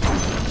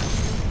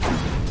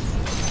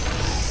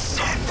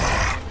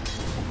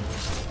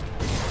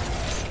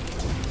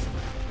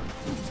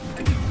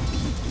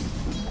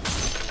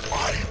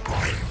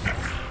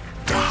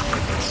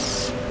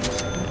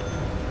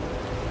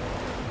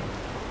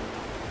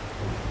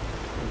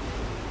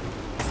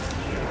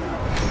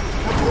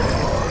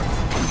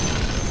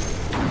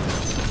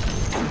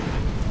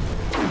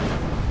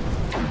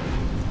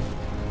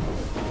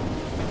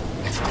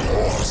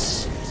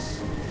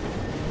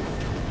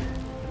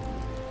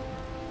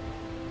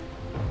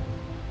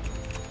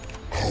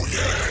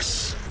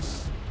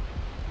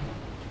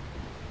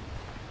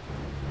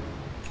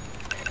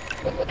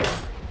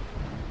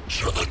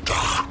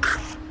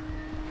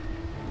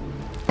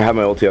 I have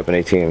my ulti up in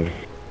 18.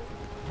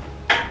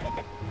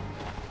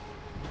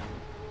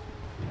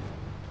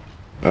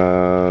 I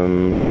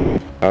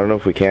don't know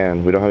if we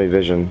can. We don't have any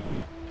vision.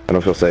 I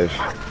don't feel safe.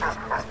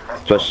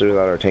 Especially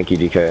without our tanky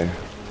DK.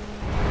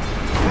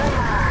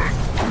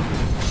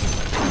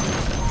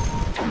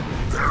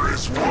 There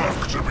is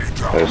work to be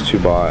done. There's 2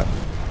 bot.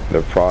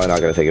 They're probably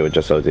not going to take it with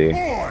just OD.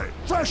 Boy,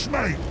 fresh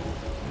mate.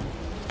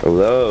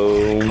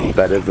 Hello?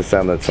 That is the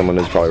sound that someone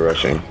is probably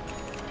rushing.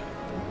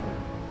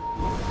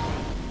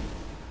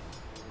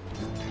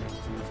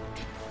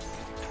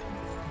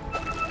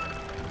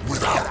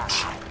 Without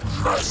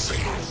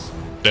mercy.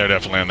 They're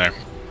definitely in there.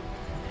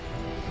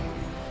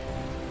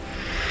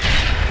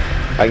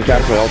 I can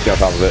cast my ulti on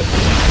top of it.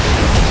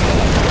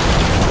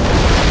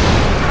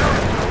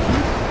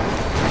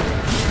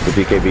 The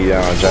BKB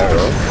down on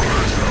gyro.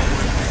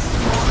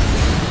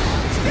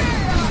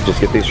 Just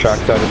get these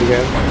tracks out if you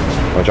can.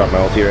 I'm gonna drop my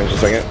ulti here in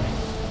just a second.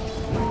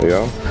 There you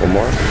go. One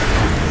more.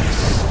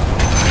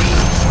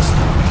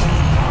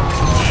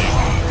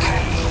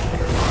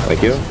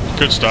 Thank you.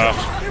 Good stuff.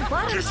 Your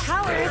bottom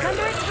tower is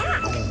under attack.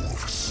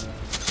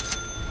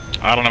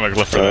 I don't have a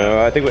glyph for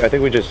that. I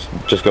think we just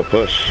go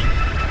push.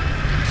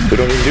 We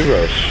don't even do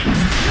rush.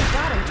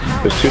 Bottom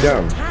tower There's 2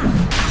 down.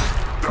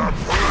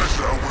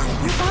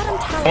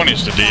 One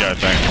needs to D, I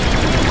think.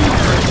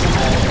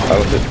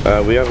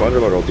 We have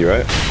Underlord ulti,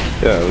 right?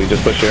 Yeah, we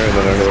just push here and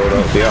then Underlord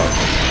ulti out.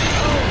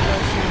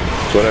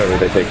 So whatever,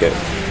 they take it.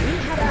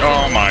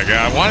 Oh my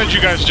god, why did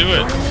you guys do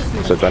it?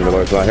 So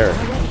Underlord's not here.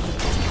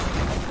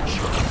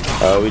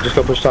 We just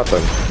go push top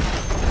then.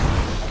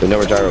 They know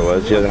where Gyro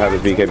was. He doesn't have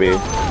his BKB.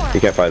 He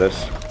can't fight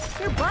us.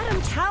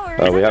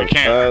 tower is We have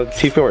Can't.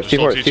 T4s,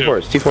 T4s,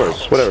 T4s,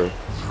 T4s, whatever.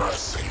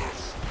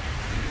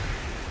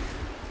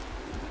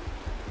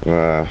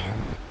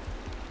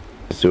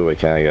 Let's do what we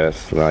can, I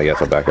guess. No, I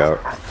guess I'll back out.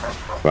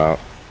 I'm out.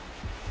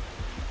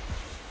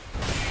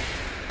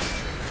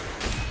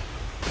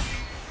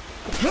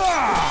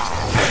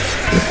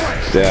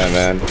 Yeah,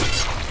 man.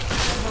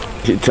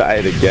 He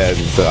died again,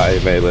 so I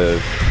may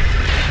live.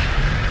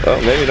 Oh,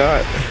 maybe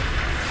not.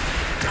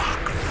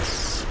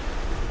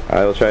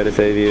 I will try to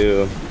save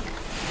you.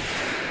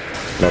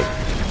 Nope.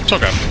 It's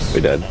okay. We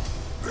dead.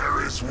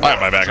 I have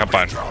my back. I'm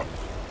fine.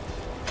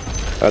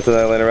 That's an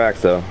Atlanta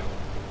Racks, though.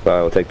 But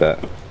I will take that.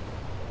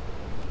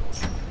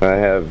 I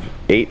have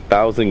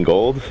 8,000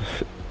 gold.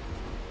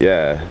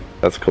 Yeah,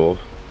 that's cool.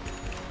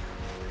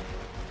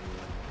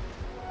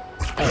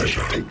 I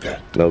shall take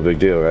that. No big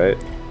deal, right?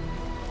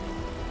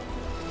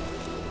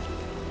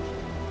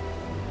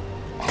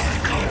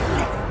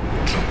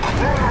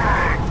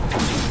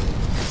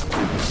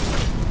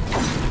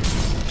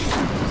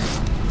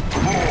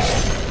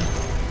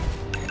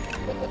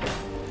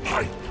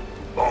 Pipe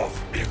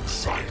of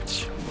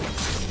insight.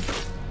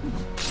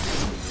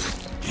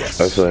 Yes.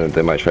 I have a feeling that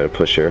they might try to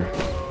push here.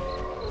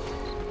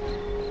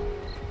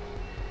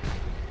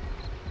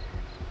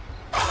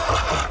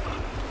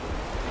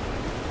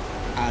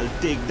 I'll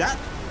take that.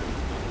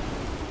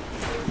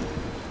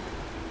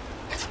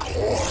 Of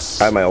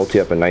course. I have my ulti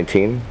up at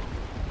 19.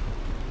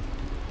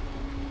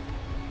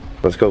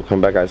 Let's go,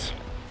 come back, guys.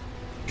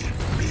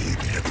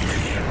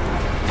 Immediately.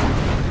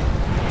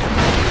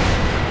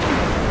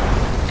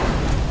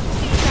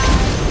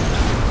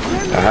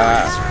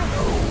 Aha!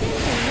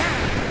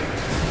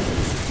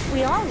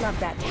 We all love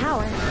that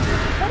tower,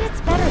 but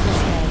it's better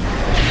this way.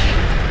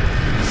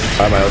 I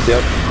have my ulti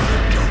up.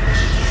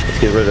 Let's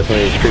get rid of some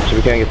of these creeps if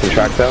we can, get some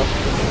tracks out.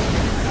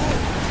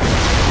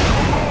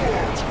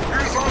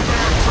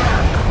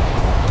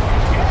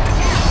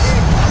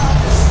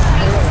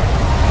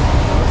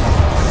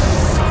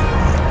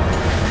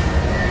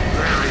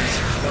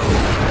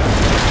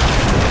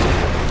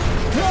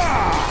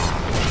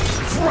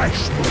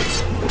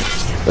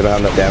 They don't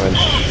have enough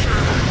damage.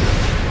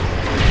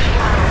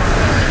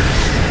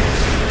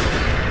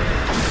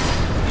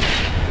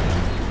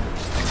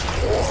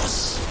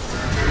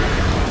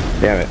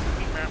 Damn it.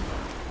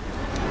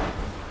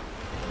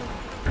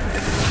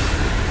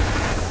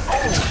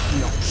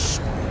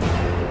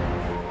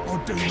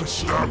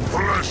 The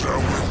pleasure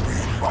will be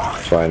mine.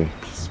 It's fine.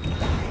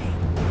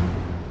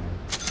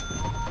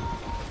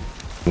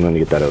 I'm gonna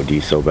get that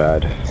OD so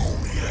bad. Oh,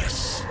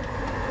 yes.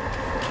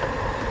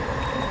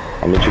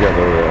 I'll meet you guys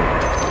over there.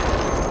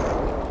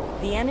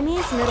 The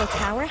enemy's middle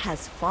tower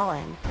has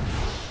fallen.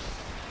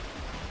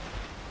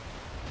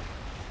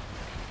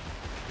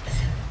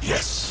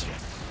 Yes.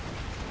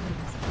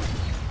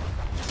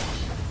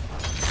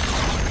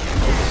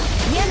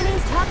 The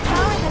enemy's top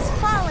tower has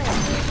fallen.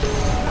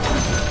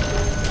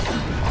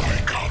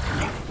 I come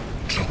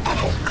to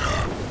conquer.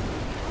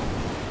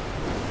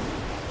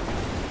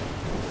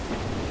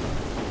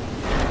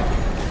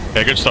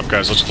 Hey, good stuff,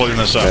 guys. Let's clean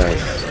this up.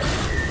 Yes.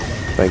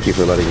 Thank you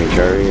for letting me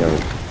carry. I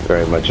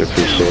very much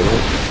appreciate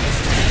it.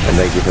 And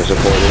thank you for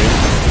supporting.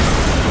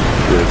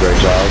 You did a great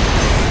job.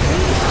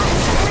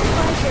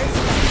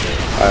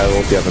 I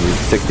will be up in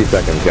 60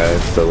 seconds,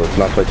 guys, so let's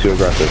not play too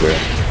aggressive here.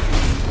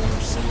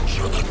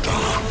 To the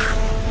dark.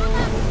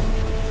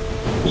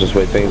 Let's just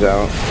wait things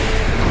out.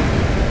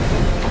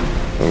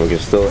 And we can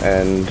still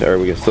end, or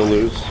we can still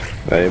lose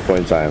at any point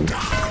in time.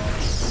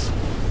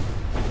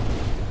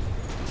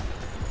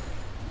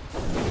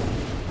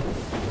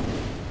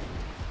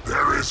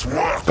 There is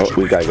work. Oh,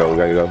 we gotta go, we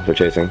gotta go. They're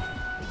chasing.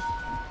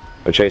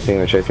 They're chasing,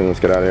 they're chasing. Let's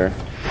get out of here.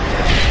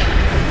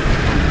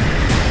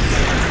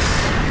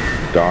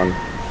 Gone.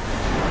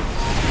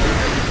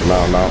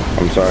 I'm out.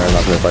 I'm sorry, I'm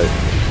not gonna fight.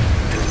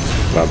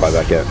 I'm not buy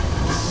back yet.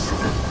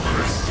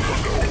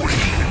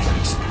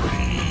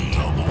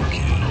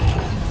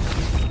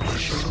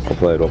 Well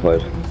played, well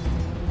played.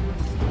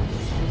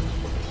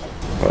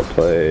 Well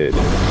played.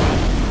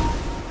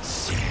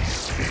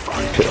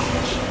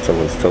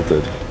 Someone's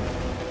tilted.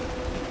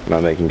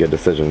 Not making good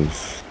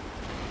decisions.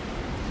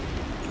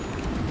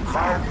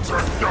 Come to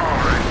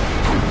die.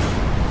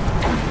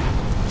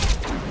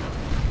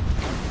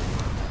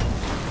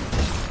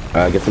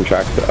 Get some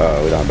tracks.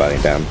 Oh, we don't have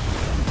batting. Damn.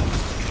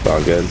 It's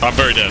all good. I'm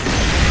very dead. The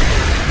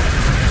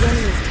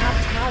enemy's top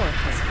tower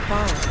has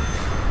fallen.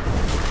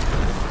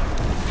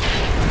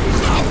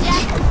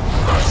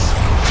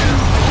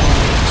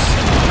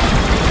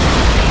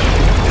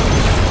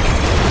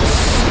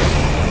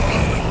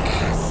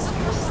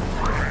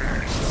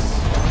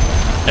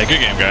 Hey, good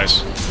game,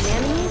 guys. The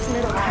enemy's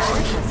middle tower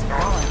has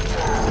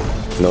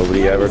fallen.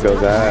 Nobody ever goes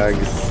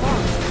Ags.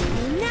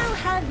 You now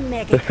have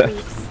mega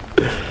creeps.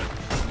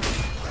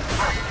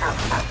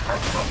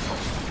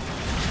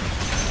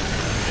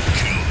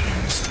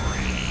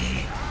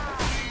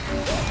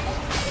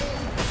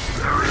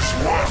 There is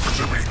work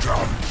to be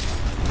done.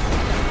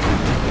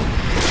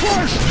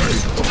 Push